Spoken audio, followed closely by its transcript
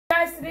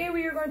guys, today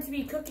we are going to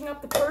be cooking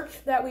up the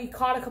perch that we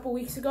caught a couple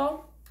weeks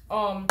ago.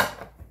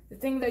 The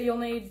thing that you'll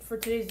need for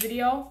today's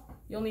video,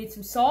 you'll need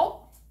some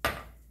salt,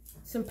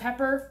 some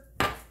pepper,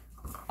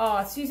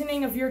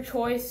 seasoning of your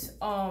choice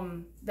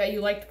that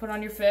you like to put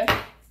on your fish,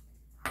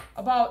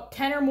 about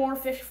 10 or more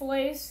fish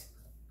fillets,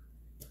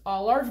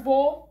 a large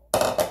bowl,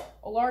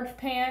 a large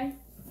pan,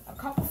 a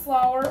cup of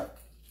flour,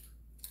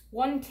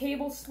 1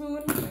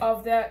 tablespoon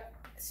of that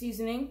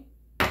seasoning,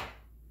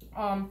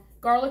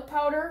 garlic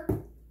powder,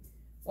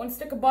 1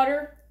 stick of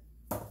butter,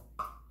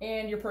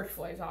 and your perch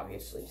fillets,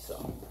 obviously.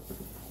 So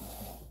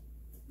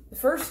the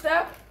first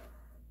step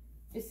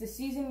is to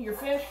season your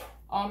fish.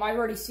 I've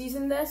already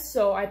seasoned this,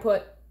 so I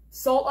put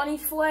salt on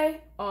each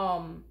fillet,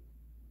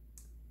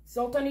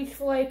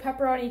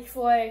 pepper on each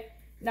fillet.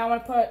 Now I'm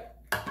gonna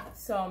put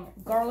some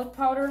garlic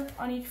powder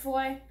on each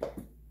fillet.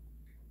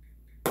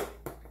 So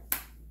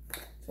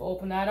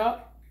open that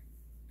up.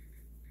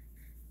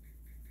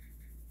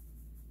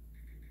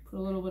 Put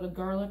a little bit of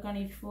garlic on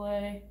each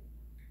fillet,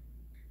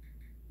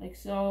 like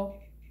so.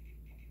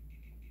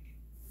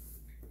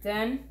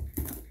 Then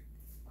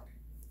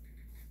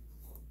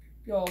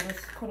you'll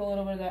just put a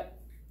little bit of that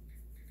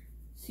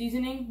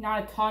seasoning,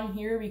 not a ton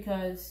here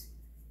because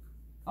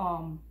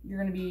you're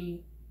going to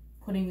be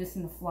putting this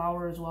in the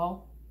flour as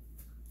well.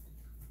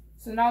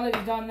 So now that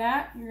you've done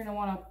that, you're going to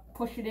want to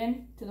push it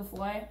in to the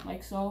fillet,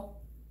 like so.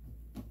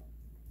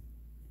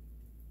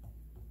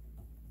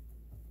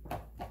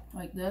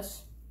 Like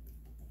this.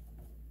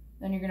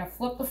 Then you're going to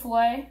flip the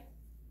fillet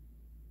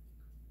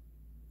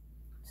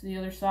to the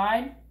other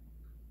side.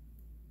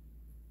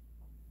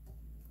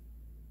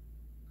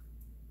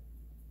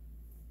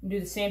 And do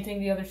the same thing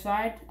the other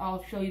side.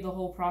 I'll show you the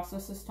whole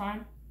process this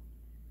time.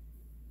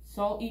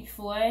 Salt each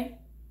fillet.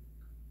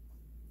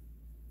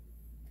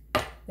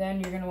 Then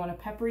you're going to want to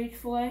pepper each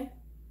fillet.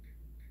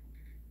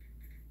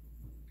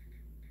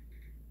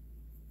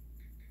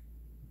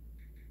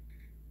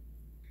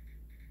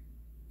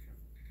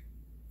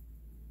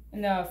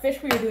 And the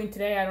fish we are doing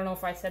today, I don't know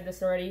if I said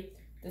this already,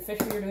 the fish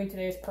we are doing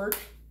today is perch.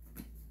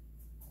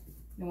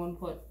 You want to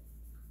put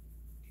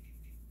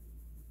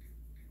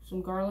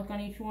some garlic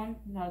on each one,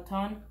 not a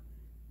ton,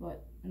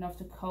 but enough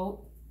to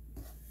coat.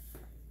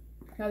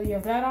 Now that you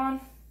have that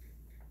on,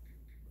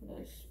 put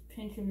a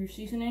pinch of your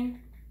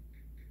seasoning.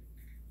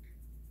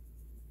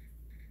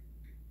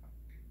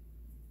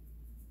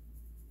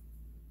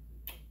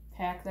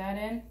 Pack that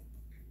in.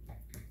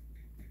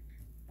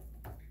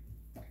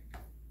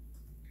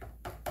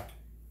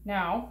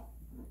 Now,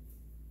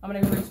 I'm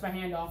going to rinse my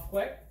hand off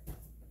quick.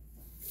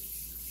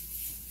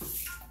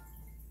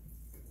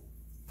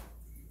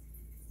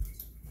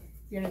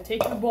 You're going to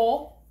take your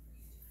bowl.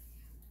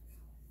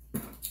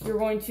 You're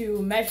going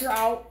to measure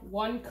out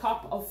 1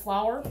 cup of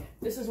flour.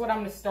 This is what I'm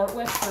going to start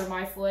with for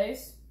my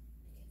fillets.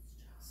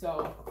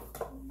 So,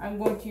 I'm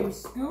going to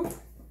scoop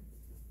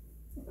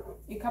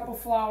a cup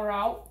of flour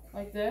out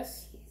like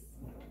this,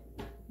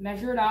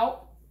 measure it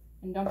out,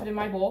 and dump it in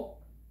my bowl.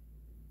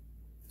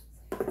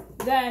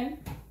 Then,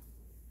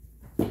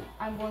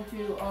 I'm going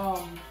to,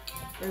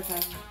 there's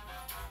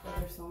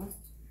someone.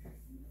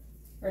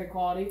 Very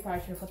quality.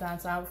 Probably should have put that on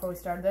silent before we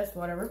started this,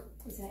 whatever.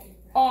 Is that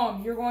your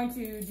you're going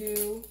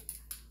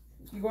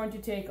to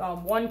take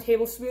 1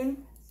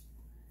 tablespoon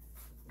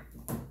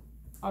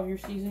of your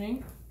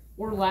seasoning,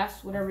 or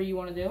less, whatever you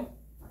want to do.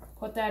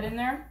 Put that in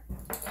there.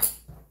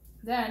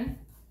 Then,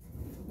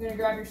 you're going to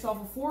grab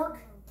yourself a fork.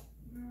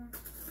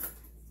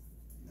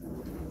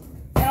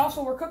 And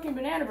also, we're cooking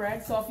banana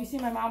bread, so if you see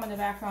my mom in the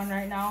background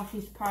right now,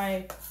 she's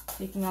probably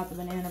taking out the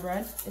banana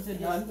bread. Is it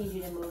done? I need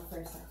you to move for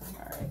a second.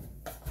 Alright.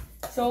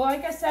 So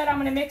like I said, I'm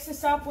going to mix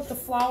this up with the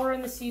flour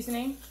and the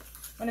seasoning.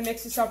 I'm going to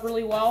mix this up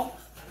really well.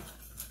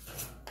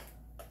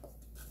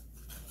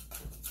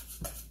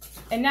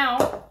 And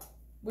now,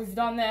 we've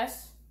done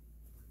this.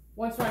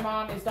 Once my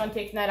mom is done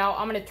taking that out,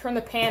 I'm going to turn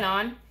the pan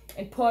on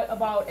and put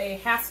about a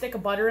half stick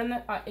of butter in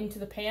the, into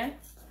the pan.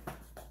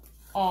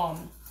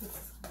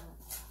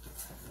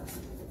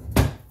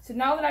 So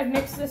now that I've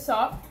mixed this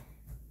up,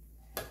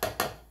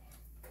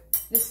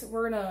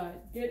 we're going to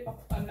get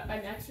an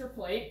extra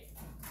plate.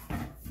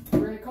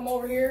 We're going to come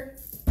over here,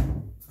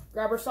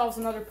 grab ourselves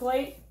another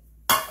plate.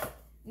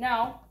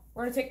 Now,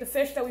 we're going to take the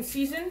fish that we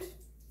seasoned,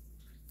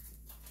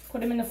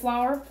 put them in the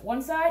flour,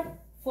 one side,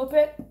 flip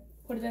it,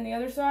 put it in the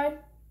other side.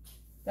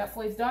 That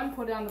fille's done,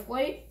 put it on the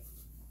plate.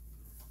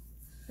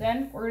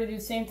 Then, we're going to do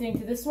the same thing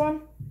to this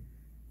one.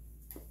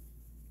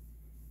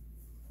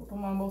 Flip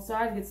them on both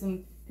sides,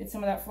 get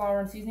some of that flour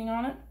and seasoning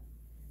on it.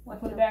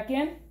 Put it back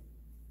in.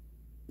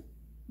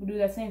 We'll do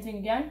that same thing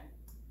again.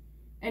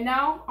 And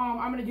now,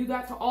 I'm going to do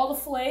that to all the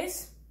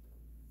fillets,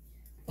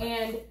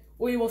 and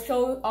we will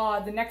show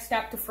the next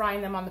step to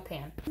frying them on the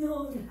pan.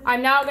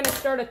 I'm now going to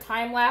start a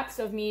time lapse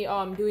of me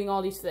doing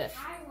all these fish.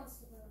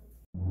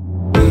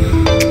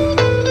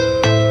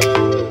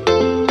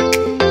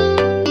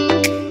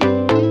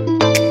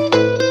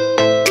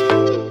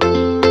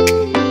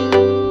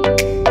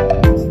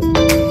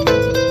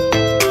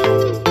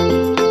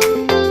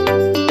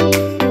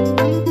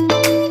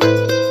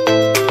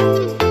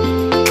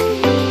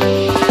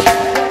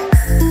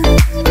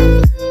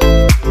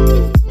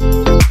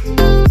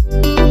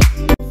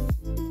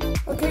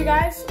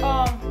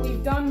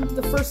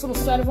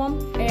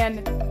 them.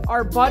 And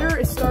our butter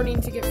is starting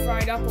to get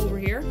fried up over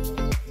here.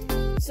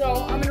 So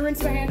I'm gonna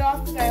rinse my hand off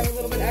because I have a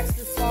little bit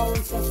extra flour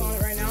and stuff on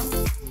it right now.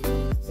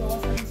 So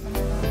once I rinse my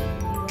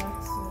hand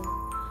off,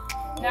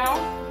 so now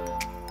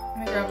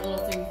I'm gonna grab a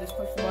little thing to just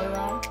push the butter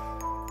around.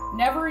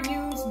 Never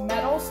use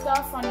metal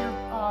stuff on your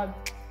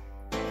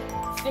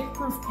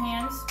stick-proof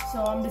pans.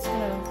 So I'm just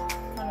gonna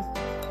kind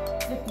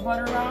of stick the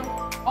butter around.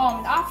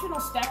 An optional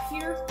step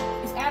here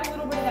is add a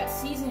little bit of that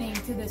seasoning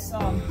to this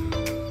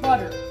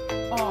butter.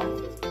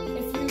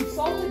 If you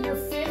salted your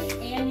fish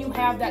and you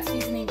have that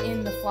seasoning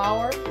in the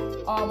flour,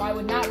 I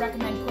would not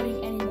recommend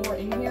putting any more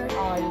in here. It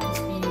would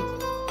just be,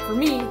 for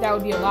me, that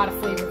would be a lot of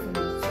flavor for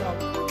me.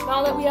 So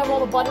now that we have all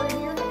the butter in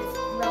here, it's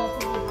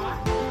relatively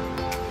hot.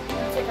 We're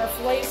gonna take our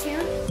fillets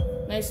here,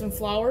 nice and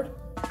floured.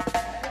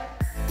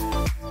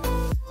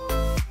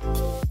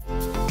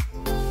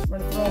 We're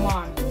gonna throw them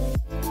on.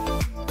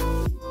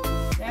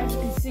 As you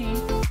can see,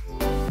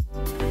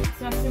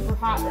 it's not super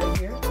hot right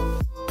here.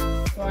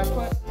 So I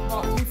put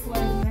about 3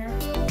 fillets in there.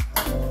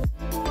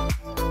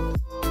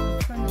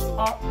 Turn this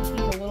up and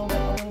heat a little bit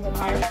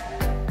higher.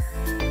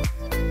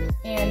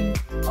 And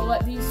I'll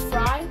let these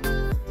fry.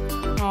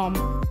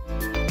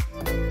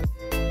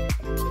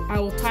 I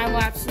will time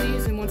lapse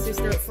these, and once they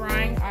start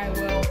frying, I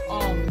will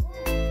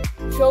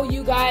show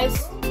you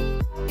guys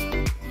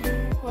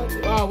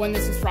when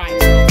this is frying.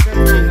 So I'll start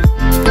frying now.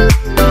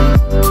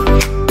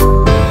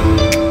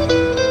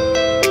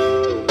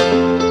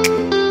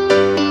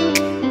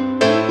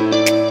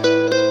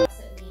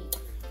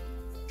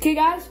 Okay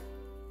guys,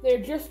 they're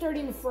just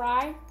starting to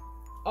fry.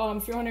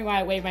 If you're wondering why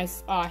I wave my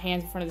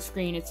hands in front of the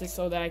screen, it's just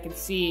so that I can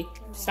see,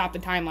 stop the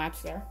time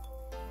lapse there.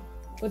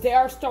 But they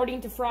are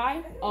starting to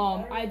fry.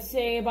 I'd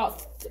say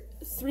about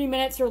 3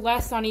 minutes or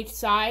less on each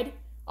side.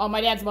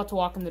 My dad's about to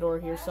walk in the door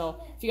here, so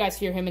if you guys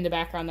hear him in the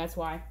background, that's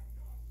why.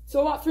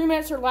 So about 3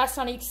 minutes or less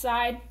on each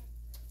side.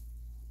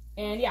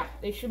 And yeah,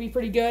 they should be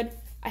pretty good.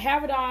 I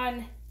have it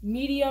on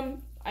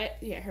medium.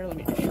 Here, let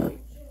me just show you.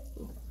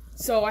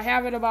 So I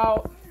have it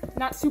about,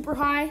 not super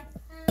high,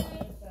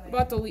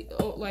 about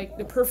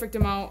the perfect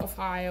amount of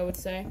high, I would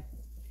say.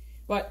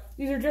 But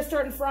these are just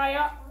starting to fry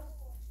up.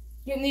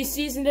 Getting these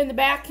seasoned in the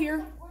back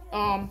here.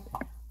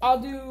 I'll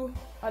do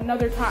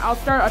another time. I'll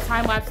start a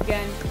time lapse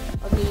again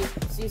of me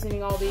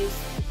seasoning all these.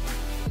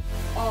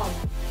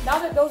 Now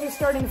that those are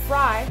starting to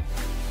fry,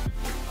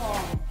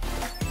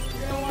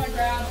 you're gonna want to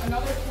grab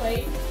another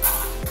plate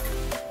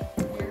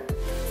here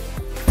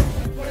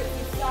and put it to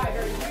the side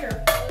right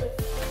here.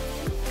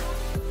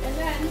 And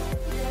then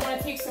you're gonna want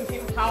to take some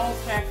paper towels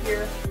back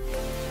here,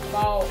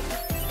 about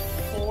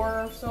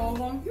 4 or so of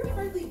them. You're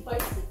hardly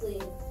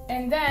bicycling.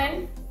 And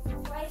then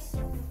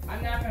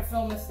I'm not going to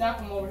film this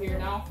step. I'm over here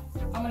now.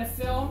 I'm going to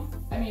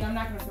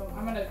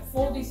I'm going to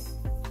fold these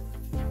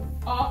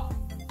up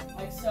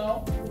like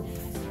so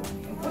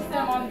and put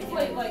them on the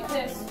plate like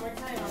this.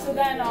 So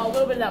then a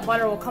little bit of that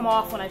butter will come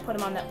off when I put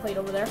them on that plate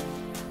over there.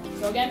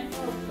 So again,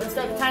 let's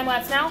start the time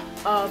lapse now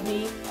of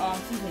me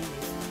seasoning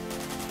these.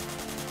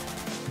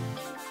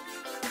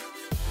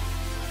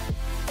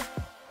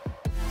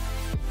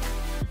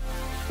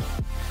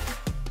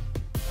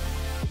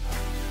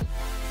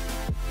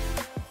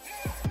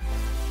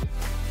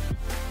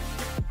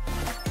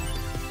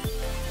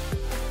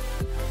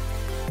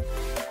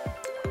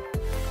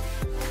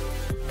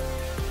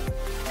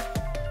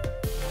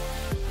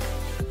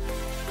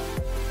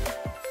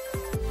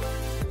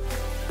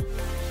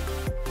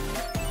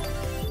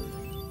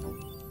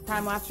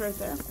 Time lapse right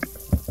there.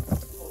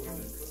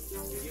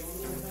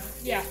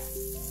 Yeah.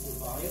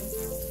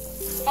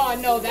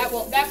 No,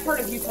 that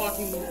part of you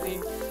talking won't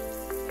leave.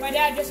 My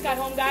dad just got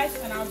home, guys,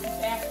 and I was just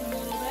asking him a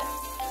little bit.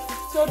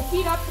 So to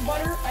heat up the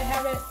butter, I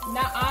have it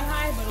not on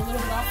high, but a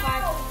little bit off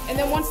high. And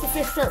then once the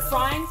fish start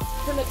frying,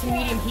 turn it to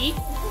medium heat.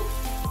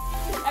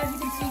 As you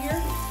can see here,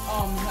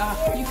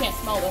 you can't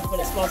smell this, but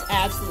it smells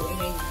absolutely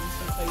amazing. I'm just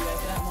gonna show you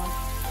guys that one.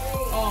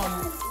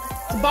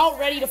 It's about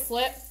ready to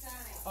flip.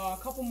 A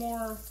couple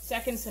more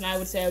seconds and I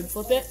would say I would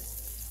flip it.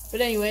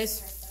 But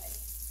anyways,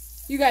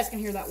 you guys can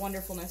hear that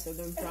wonderfulness of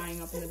them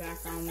drying up in the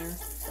background there.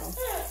 So,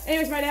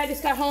 anyways, my dad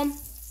just got home.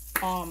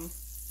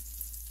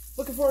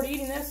 Looking forward to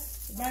eating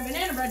this. My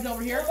banana bread's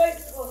over here.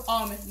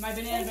 My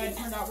banana bread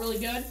turned out really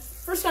good.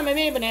 First time I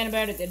made a banana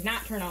bread, it did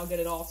not turn out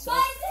good at all. So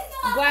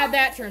I'm glad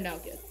that turned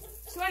out good.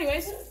 So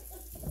anyways,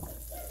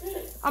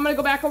 I'm gonna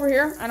go back over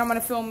here and I'm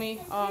gonna film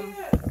me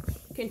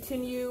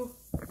continue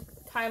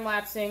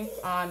time-lapsing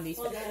on these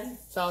fish.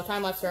 So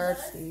time-lapse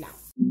starts now.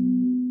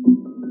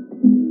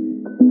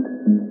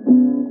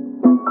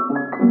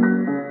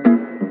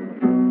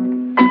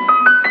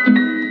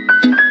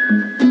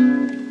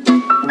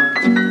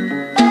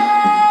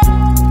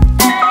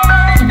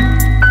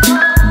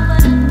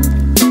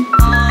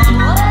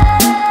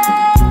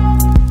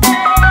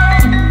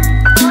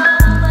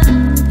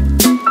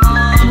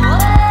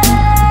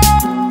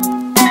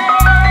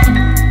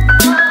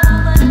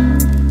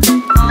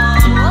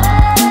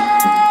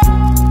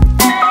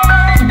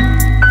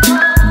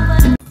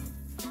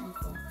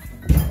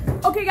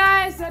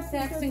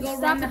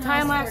 Stop the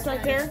time lapse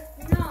right there.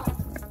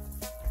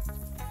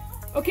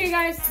 Okay,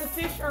 guys, the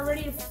fish are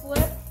ready to flip.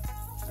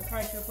 I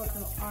probably should have flipped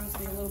them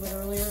honestly a little bit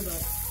earlier,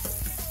 but.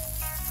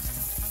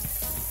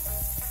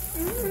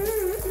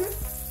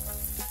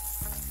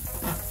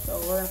 So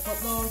we're gonna flip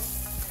those.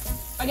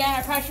 Again,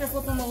 I probably should have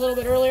flipped them a little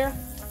bit earlier.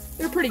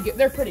 They're pretty good.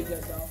 They're pretty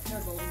good though.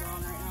 They're golden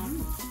brown right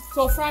now.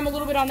 So fry them a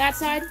little bit on that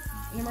side, and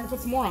then we're gonna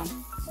put some more on.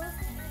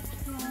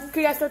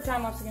 Okay, guys, start the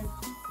time lapse again.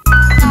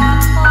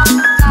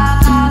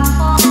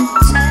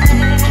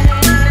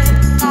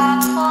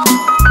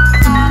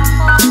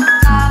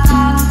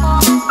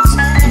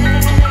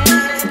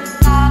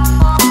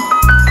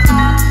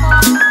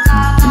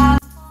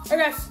 Okay,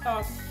 guys,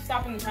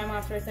 stopping the time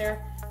lapse right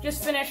there.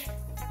 Just finished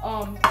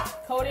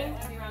coating.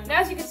 And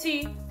as you can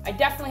see, I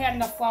definitely had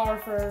enough flour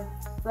for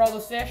all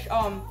those fish.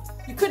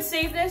 You could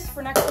save this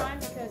for next time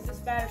because this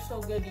batter's so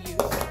good to use.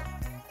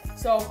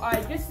 So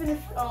I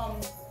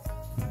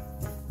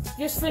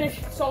just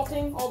finished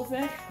salting all the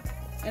fish.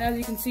 And as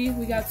you can see,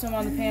 we got some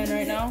on the pan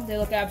right now. They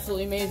look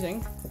absolutely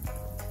amazing.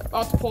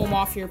 I'll have to pull them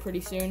off here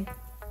pretty soon.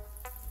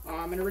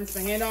 I'm gonna rinse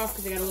my hand off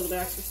because I got a little bit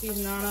extra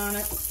seasoning on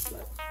it.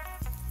 But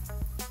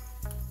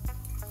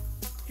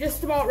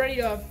just about ready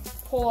to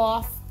pull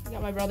off.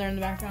 Got my brother in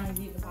the background. He's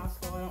eating the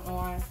Costco. I don't know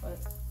why, but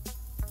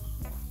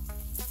yeah.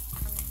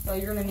 So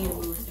you're gonna need a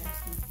move,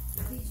 Jackson.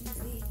 Please.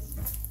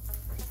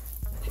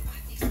 I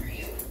bought these for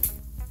you.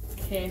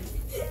 Okay.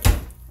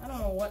 I don't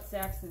know what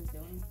Saxton's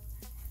doing.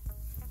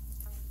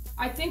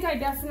 I think I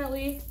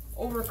definitely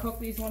overcooked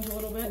these ones a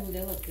little bit. Oh,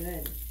 they look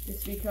good.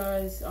 Just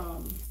because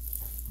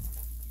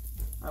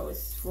I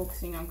was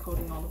focusing on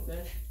coating all the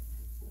fish.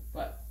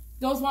 But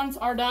those ones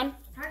are done.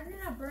 How did it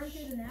not burn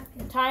through the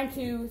napkin? Time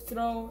to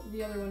throw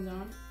the other ones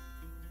on.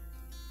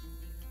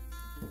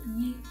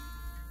 Yeet.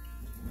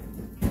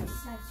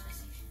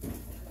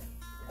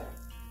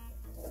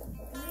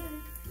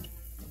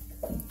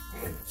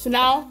 So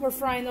now we're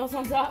frying those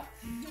ones up.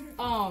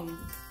 So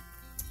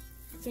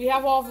we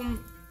have all of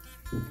them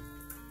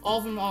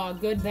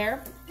good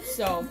there.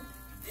 So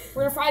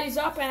we're gonna fry these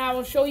up, and I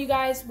will show you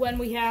guys when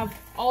we have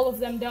all of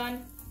them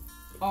done.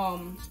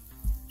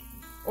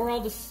 Or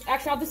I'll just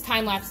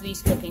time lapse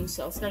these cooking.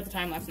 So start the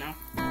time lapse now.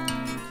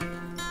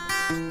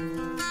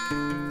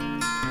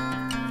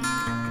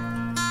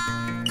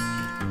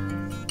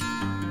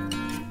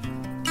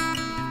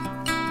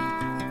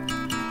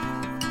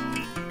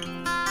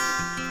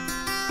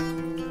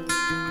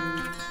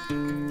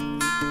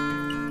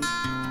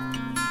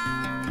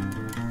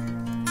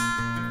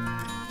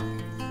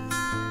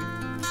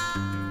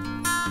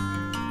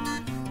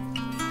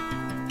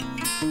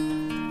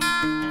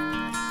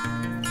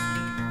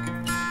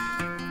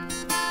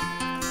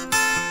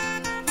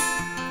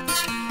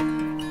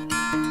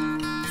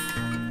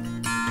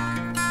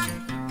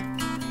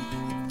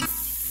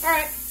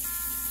 Alright,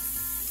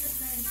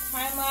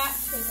 time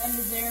lapse has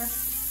ended there.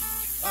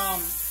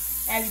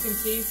 As you can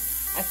see,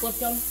 I flipped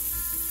them,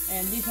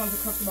 and these ones are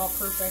cooked about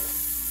perfect.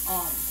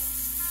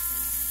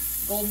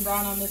 Golden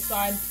brown on this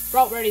side,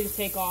 about ready to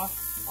take off.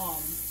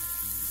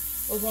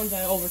 Those ones I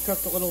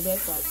overcooked a little bit,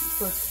 but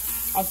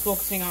first I was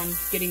focusing on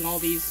getting all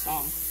these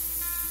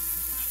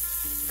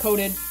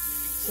coated.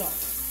 So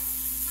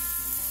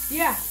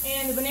yeah,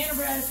 and the banana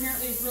bread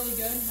apparently is really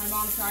good. My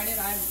mom tried it.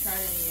 I haven't tried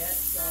any yet,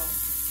 so.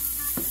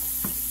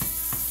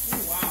 Oh,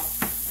 wow.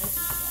 Nice and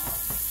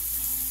soft.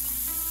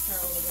 Try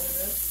a little bit of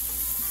this.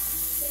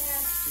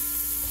 Yeah.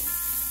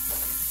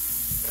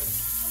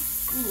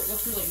 Ooh, it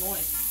looks really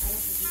moist.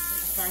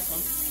 Let's try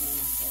some.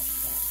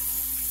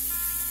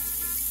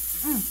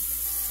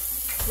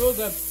 Really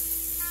good.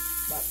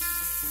 But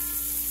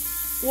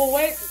we'll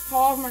wait till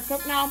all of them are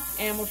cooked now,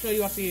 and we'll show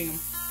you us eating them.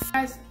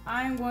 Guys,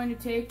 I'm going to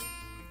take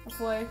a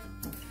fillet,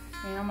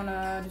 and I'm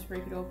gonna just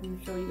break it open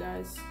and show you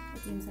guys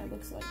what the inside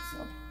looks like.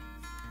 So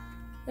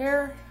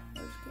there.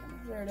 Where's the camera?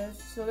 There it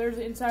is. So there's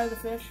the inside of the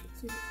fish.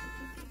 Let's see if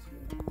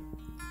it's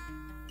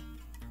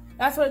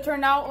that's what it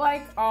turned out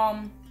like.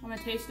 I'm gonna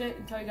taste it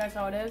and tell you guys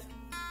how it is.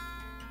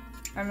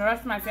 And the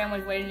rest of my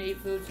family's waiting to eat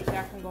food, so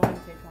Zach can go ahead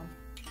and take one.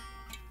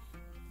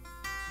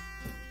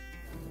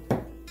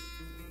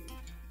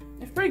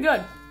 It's pretty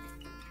good.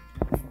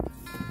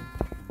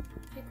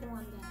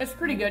 It's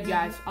pretty good,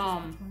 guys.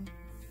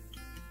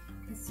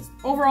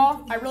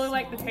 Overall, I really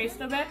like the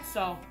taste of it,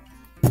 so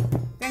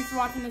thanks for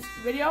watching this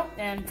video,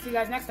 and see you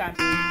guys next time.